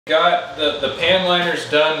Got the pan liners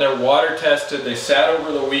done. They're water tested. They sat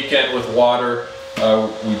over the weekend with water.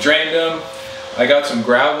 We drained them. I got some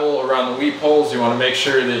gravel around the weep holes. You want to make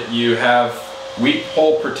sure that you have weep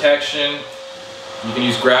hole protection. You can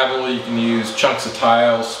use gravel, you can use chunks of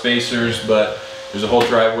tile, spacers, but there's a whole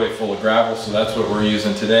driveway full of gravel, so that's what we're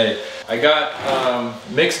using today. I got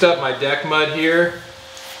mixed up my deck mud here.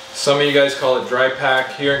 Some of you guys call it dry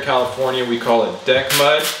pack. Here in California we call it deck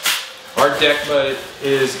mud. Our deck mud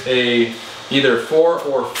is a either 4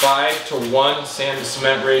 or 5 to 1 sand to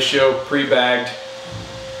cement ratio, pre-bagged.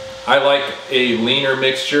 I like a leaner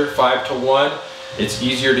mixture, 5 to 1. It's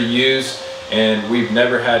easier to use and we've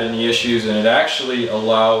never had any issues, and it actually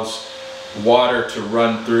allows water to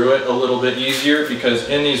run through it a little bit easier, because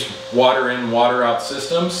in these water in, water out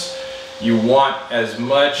systems, you want as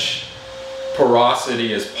much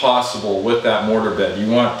porosity as possible with that mortar bed.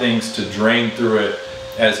 You want things to drain through it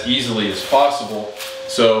as easily as possible.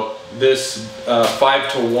 So this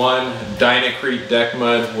 5 to 1 Dynacrete deck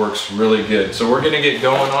mud works really good. So we're gonna get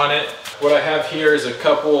going on it. What I have here is a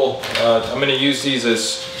couple, I'm gonna use these as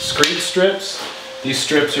screed strips. These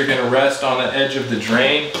strips are gonna rest on the edge of the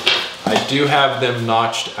drain. I do have them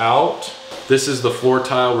notched out. This is the floor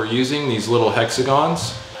tile we're using, these little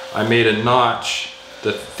hexagons. I made a notch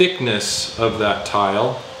the thickness of that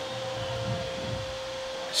tile.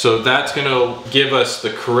 So that's gonna give us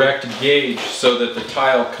the correct gauge so that the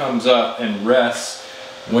tile comes up and rests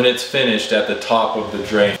when it's finished at the top of the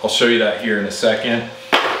drain. I'll show you that here in a second.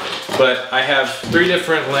 But I have 3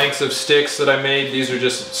 different lengths of sticks that I made. These are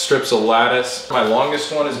just strips of lattice. My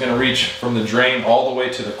longest one is gonna reach from the drain all the way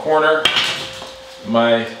to the corner.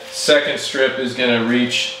 My second strip is gonna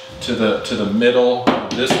reach to the middle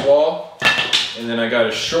of this wall. And then I got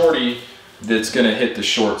a shorty that's gonna hit the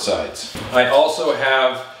short sides. I also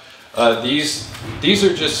have these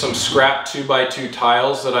are just some scrap 2x2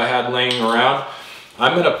 tiles that I had laying around.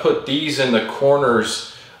 I'm gonna put these in the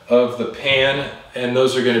corners of the pan, and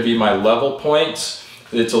those are gonna be my level points.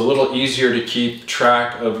 It's a little easier to keep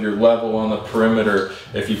track of your level on the perimeter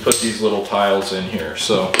if you put these little tiles in here.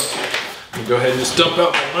 So let me go ahead and just dump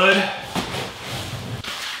out my mud.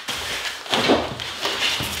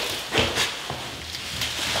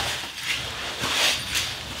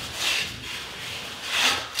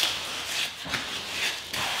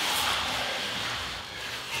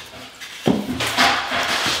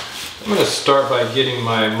 I'm going to start by getting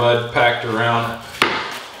my mud packed around.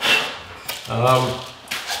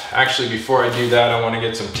 Actually, before I do that, I want to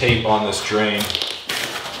get some tape on this drain.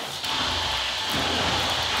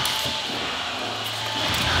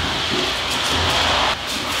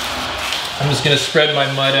 I'm just going to spread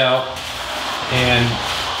my mud out and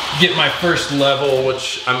get my first level,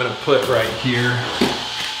 which I'm going to put right here.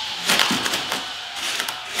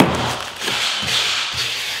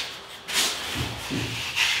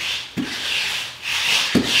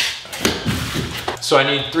 So I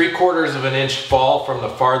need 3/4 of an inch fall from the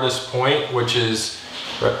farthest point, which is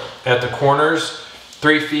at the corners.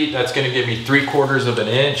 3 feet, that's gonna give me 3/4 of an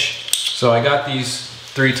inch. So I got these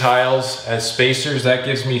 3 tiles as spacers, that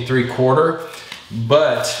gives me 3/4.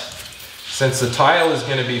 But since the tile is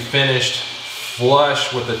gonna be finished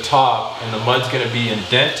flush with the top and the mud's gonna be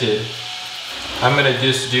indented, I'm gonna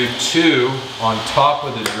just do 2 on top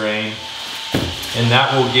of the drain, and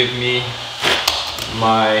that will give me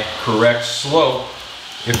my correct slope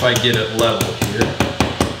if I get it level here.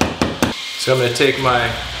 So I'm going to take my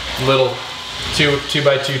little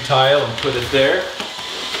 2x2 tile and put it there.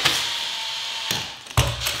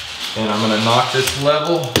 And I'm going to knock this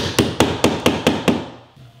level.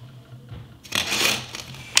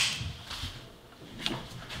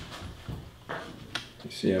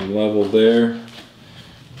 You see I'm level there.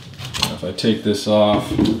 Now if I take this off,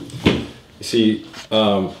 you see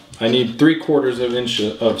I need 3/4 of an inch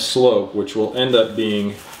of slope, which will end up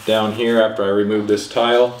being down here after I remove this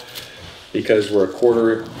tile, because we're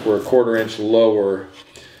a quarter inch lower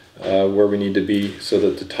where we need to be so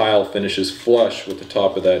that the tile finishes flush with the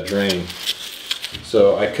top of that drain.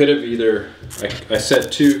 So I could have either, I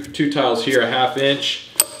set two tiles here, 1/2 inch,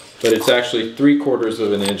 but it's actually 3/4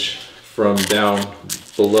 of an inch from down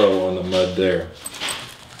below on the mud there.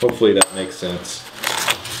 Hopefully that makes sense.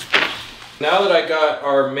 Now that I got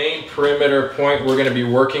our main perimeter point we're going to be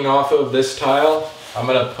working off of, this tile, I'm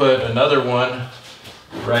going to put another one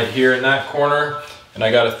right here in that corner, and I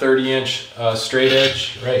got a 30-inch straight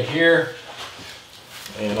edge right here,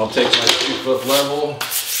 and I'll take my 2-foot level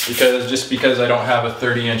because I don't have a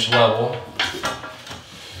 30-inch level.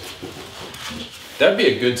 That'd be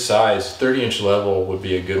a good size. 30-inch level would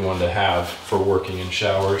be a good one to have for working in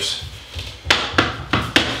showers.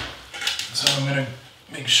 So I'm going to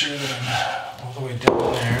make sure that I'm all the way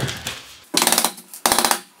down there.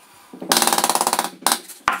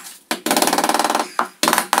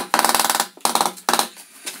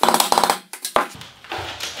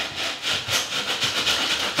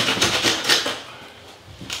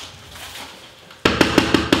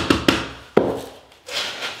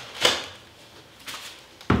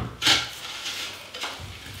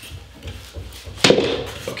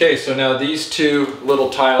 Okay, so now these two little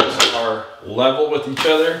tiles are level with each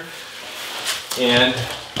other, and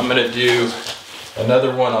I'm going to do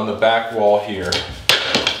another one on the back wall here.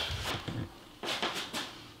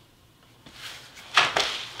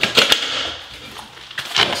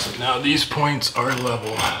 So now these points are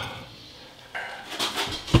level.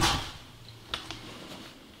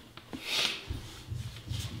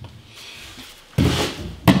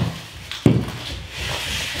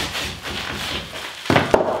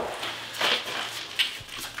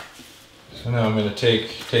 So now I'm going to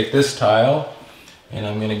take this tile and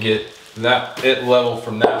I'm going to get it level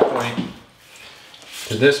from that point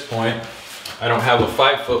to this point. I don't have a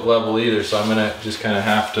 5-foot level either, so I'm going to just kind of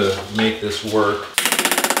have to make this work.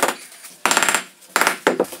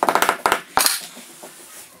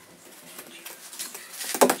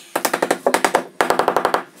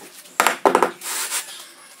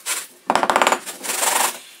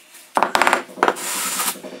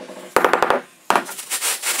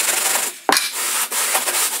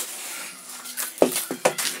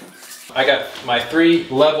 I got my 3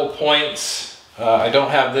 level points. I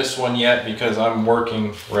don't have this one yet because I'm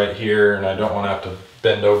working right here and I don't want to have to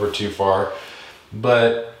bend over too far.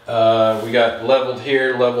 But we got leveled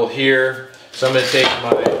here, level here. So I'm going to take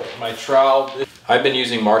my trowel. I've been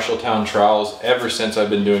using Marshalltown trowels ever since I've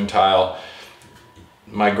been doing tile.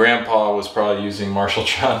 My grandpa was probably using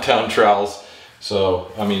Marshalltown trowels.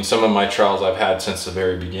 So, I mean, some of my trowels I've had since the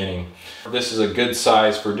very beginning. This is a good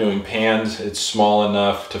size for doing pans. It's small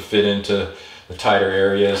enough to fit into the tighter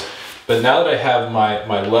areas. But now that I have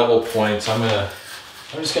my level points, I'm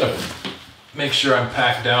just gonna make sure I'm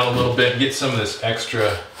packed down a little bit and get some of this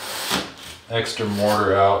extra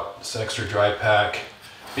mortar out, this extra dry pack.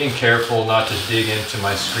 Being careful not to dig into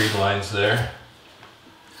my screed lines there.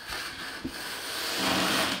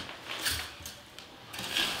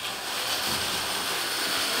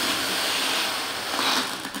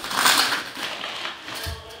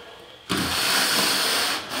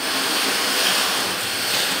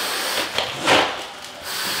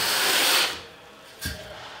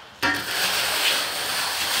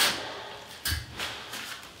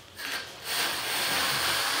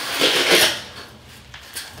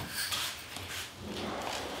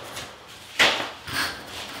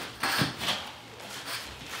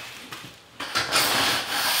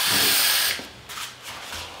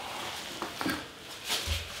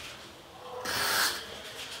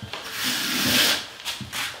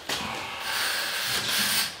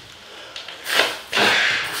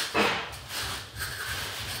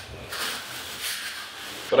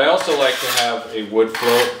 But I also like to have a wood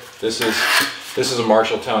float. This is a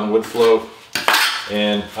Marshalltown wood float,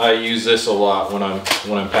 and I use this a lot when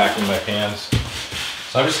I'm packing my pans.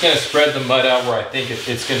 So I'm just going to spread the mud out where I think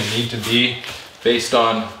it's going to need to be based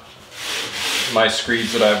on my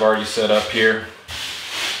screeds that I've already set up here.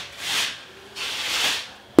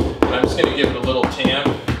 And I'm just going to give it a little tamp.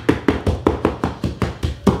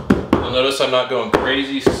 You'll notice I'm not going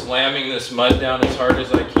crazy slamming this mud down as hard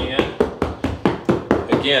as I can.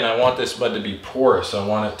 Again, I want this mud to be porous. I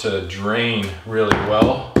want it to drain really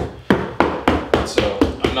well. And so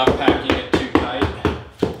I'm not packing it too tight.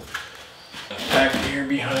 I'm packing here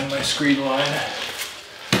behind my screed line.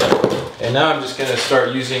 And now I'm just going to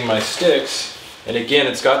start using my sticks. And again,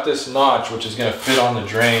 it's got this notch which is going to fit on the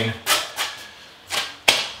drain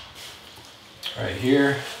right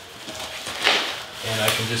here. And I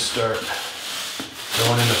can just start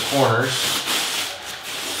going in the corners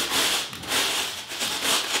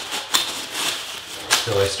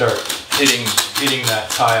till I start hitting that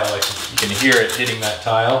tile. Like you can hear it hitting that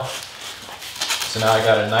tile. So now I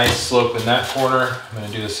got a nice slope in that corner. I'm going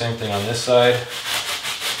to do the same thing on this side.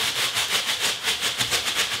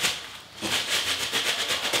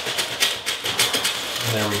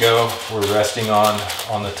 And there we go. We're resting on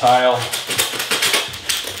the tile.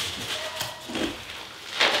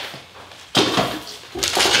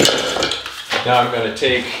 Now I'm going to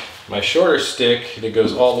take my shorter stick that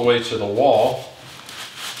goes all the way to the wall.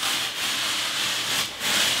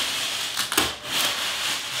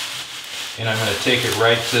 And I'm going to take it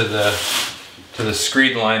right to the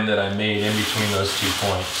screed line that I made in between those 2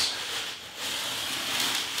 points.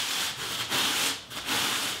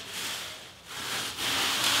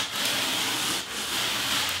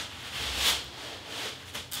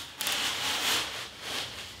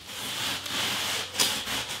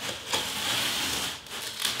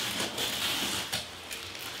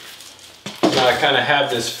 I kind of have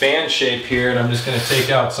this fan shape here, and I'm just going to take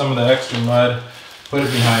out some of the extra mud, put it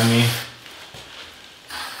behind me.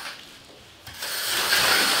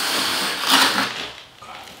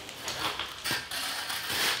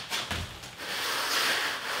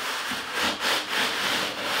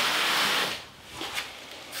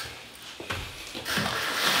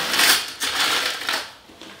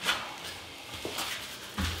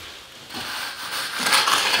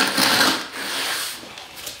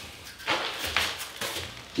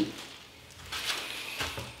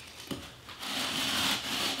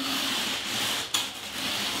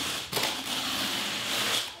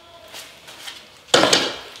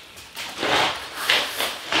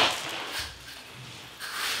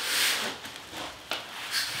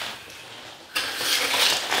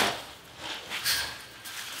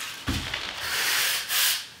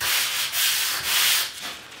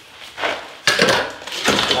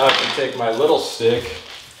 Now I can take my little stick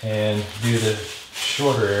and do the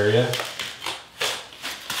shorter area.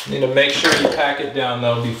 You need to make sure you pack it down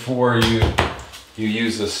though before you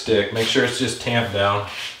use the stick. Make sure it's just tamped down.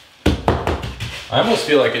 I almost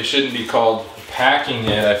feel like it shouldn't be called packing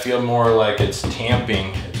it. I feel more like it's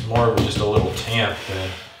tamping. It's more of just a little tamp than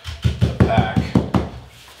a pack.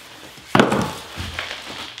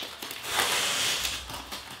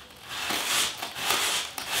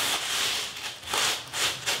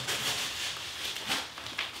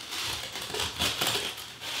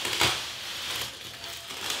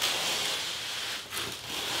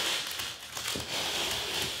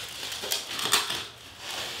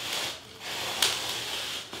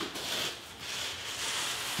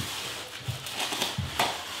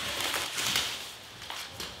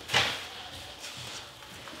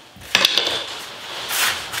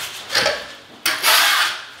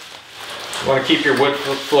 You want to keep your wood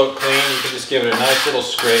float clean, you can just give it a nice little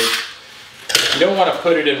scrape. You don't want to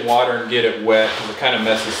put it in water and get it wet because it kind of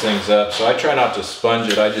messes things up. So I try not to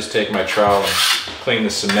sponge it. I just take my trowel and clean the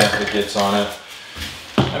cement that gets on it.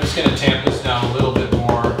 I'm just going to tamp this down a little bit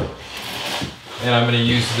more. And I'm going to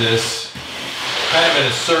use this kind of in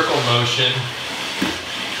a circle motion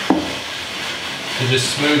to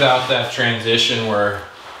just smooth out that transition where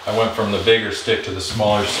I went from the bigger stick to the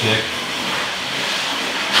smaller stick.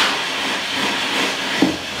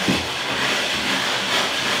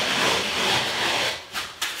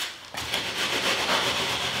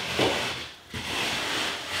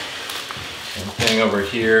 Over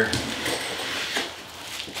here.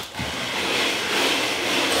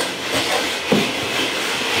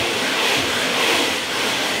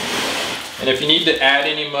 And if you need to add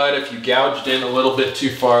any mud, if you gouged in a little bit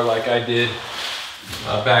too far like I did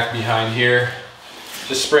back behind here,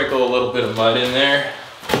 just sprinkle a little bit of mud in there,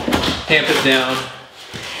 tamp it down,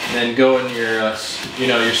 and then go in your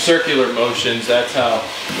your circular motions. That's how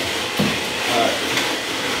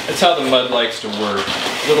the mud likes to work.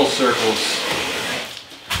 Little circles.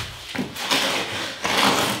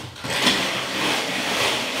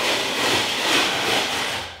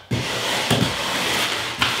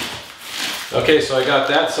 Okay, so I got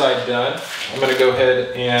that side done. I'm going to go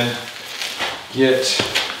ahead and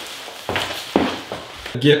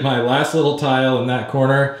get my last little tile in that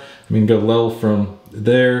corner. I'm going to go level from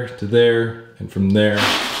there to there, and from there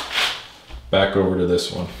back over to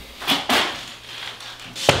this one.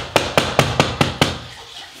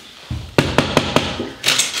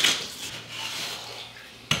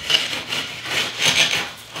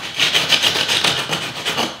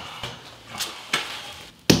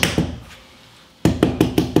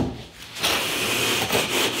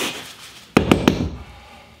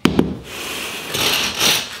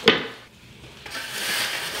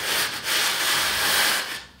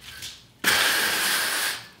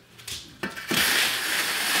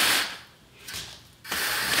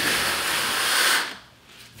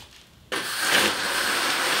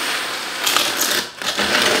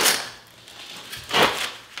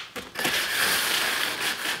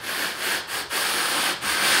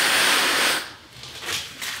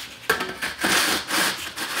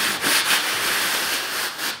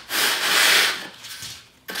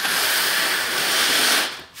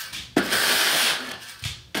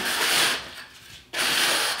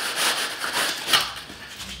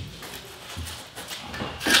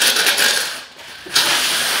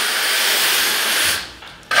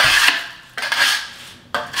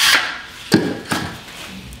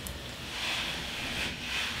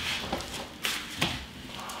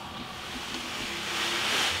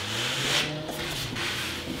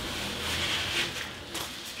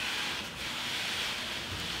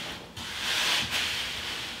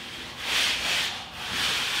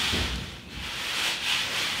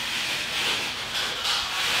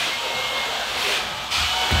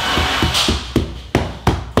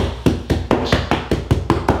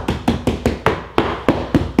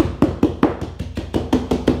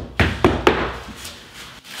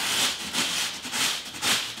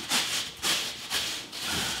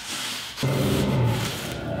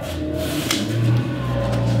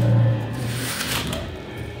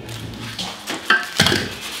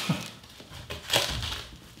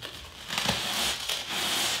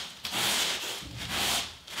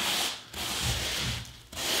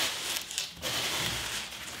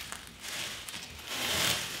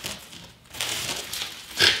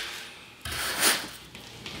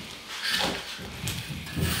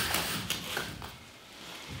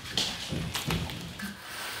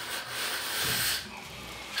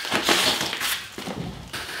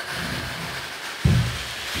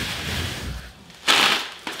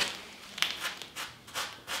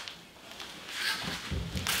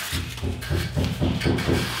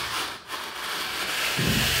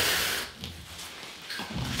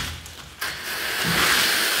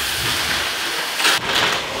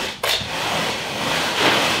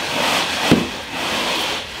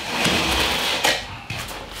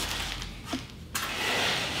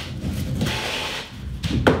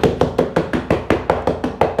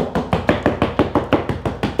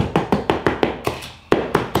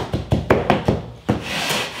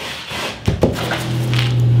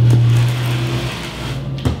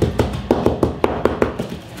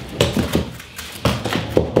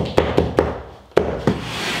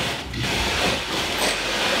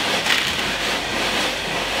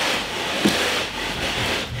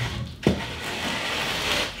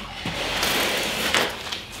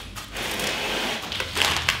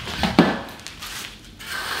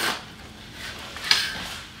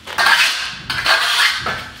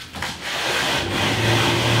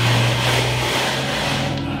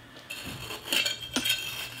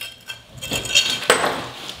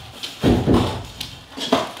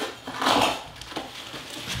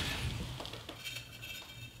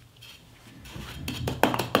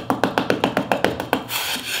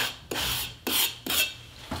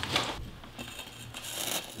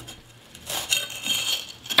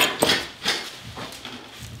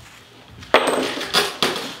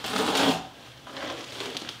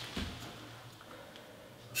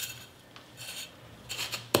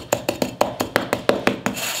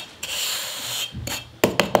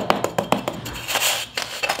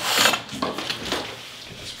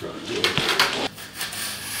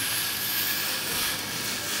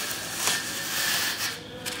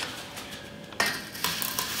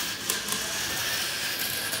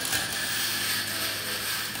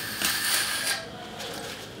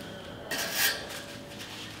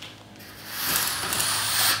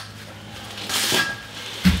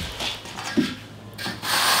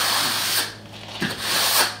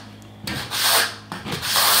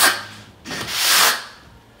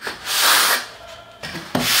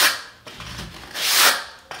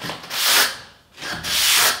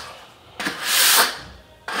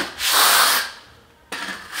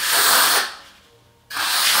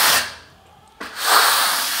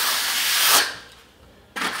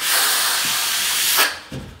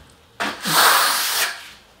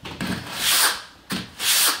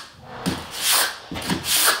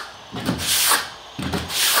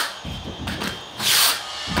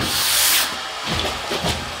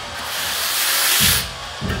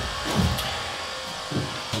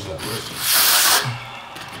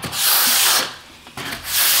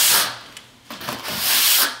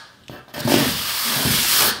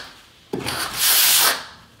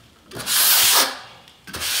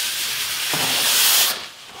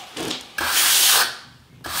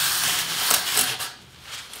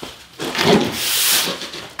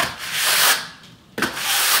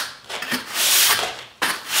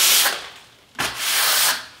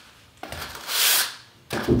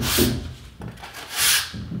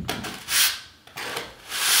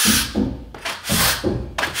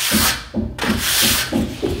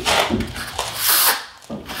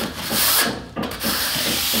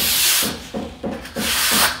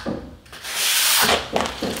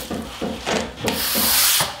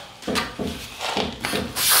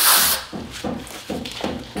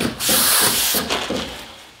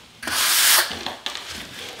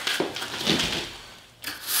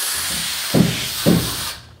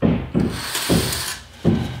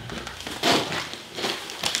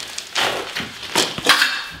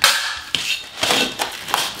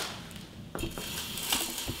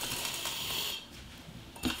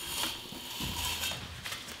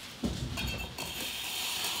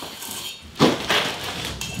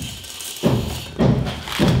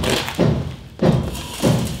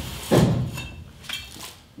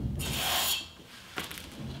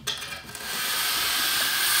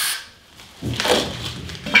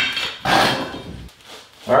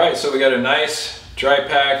 All right, so we got a nice dry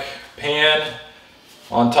pack pan.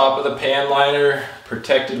 On top of the pan liner,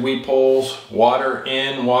 protected weed poles, water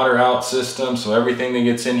in, water out system. So everything that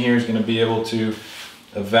gets in here is gonna be able to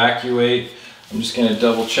evacuate. I'm just gonna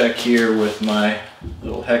double check here with my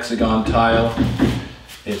little hexagon tile.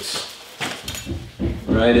 It's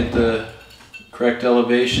right at the correct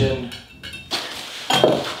elevation.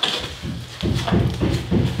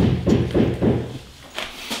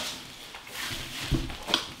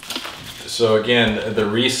 So again, the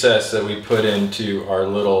recess that we put into our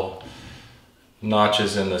little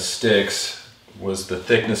notches in the sticks was the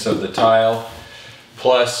thickness of the tile.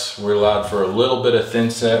 Plus, we're allowed for a little bit of thin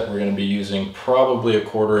set. We're going to be using probably a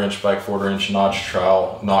 1/4 inch by 1/4 inch notch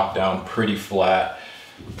trowel, knocked down pretty flat.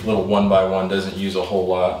 A little 1x1, doesn't use a whole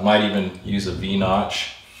lot. Might even use a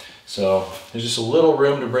V-notch. So there's just a little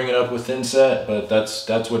room to bring it up with thin set, but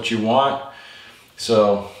that's what you want.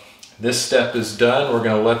 So this step is done. We're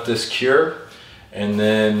gonna let this cure, and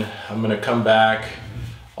then I'm gonna come back.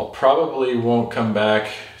 I'll probably won't come back.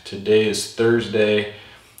 Today is Thursday.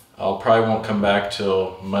 I'll probably won't come back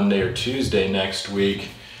till Monday or Tuesday next week,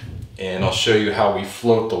 and I'll show you how we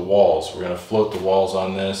float the walls. We're gonna float the walls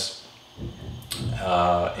on this,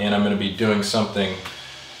 and I'm gonna be doing something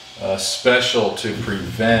special to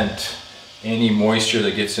prevent any moisture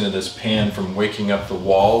that gets into this pan from waking up the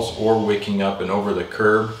walls or waking up and over the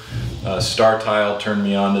curb. Star Tile turned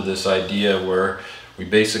me on to this idea where we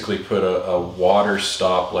basically put a water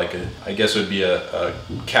stop, like I guess it would be a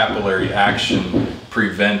capillary action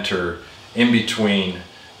preventer in between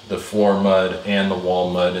the floor mud and the wall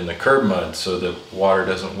mud and the curb mud, so that water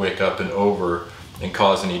doesn't wake up and over and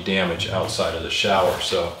cause any damage outside of the shower.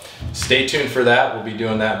 So stay tuned for that. We'll be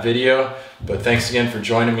doing that video. But thanks again for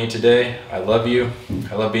joining me today. I love you.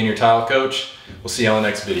 I love being your tile coach. We'll see you on the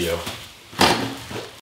next video.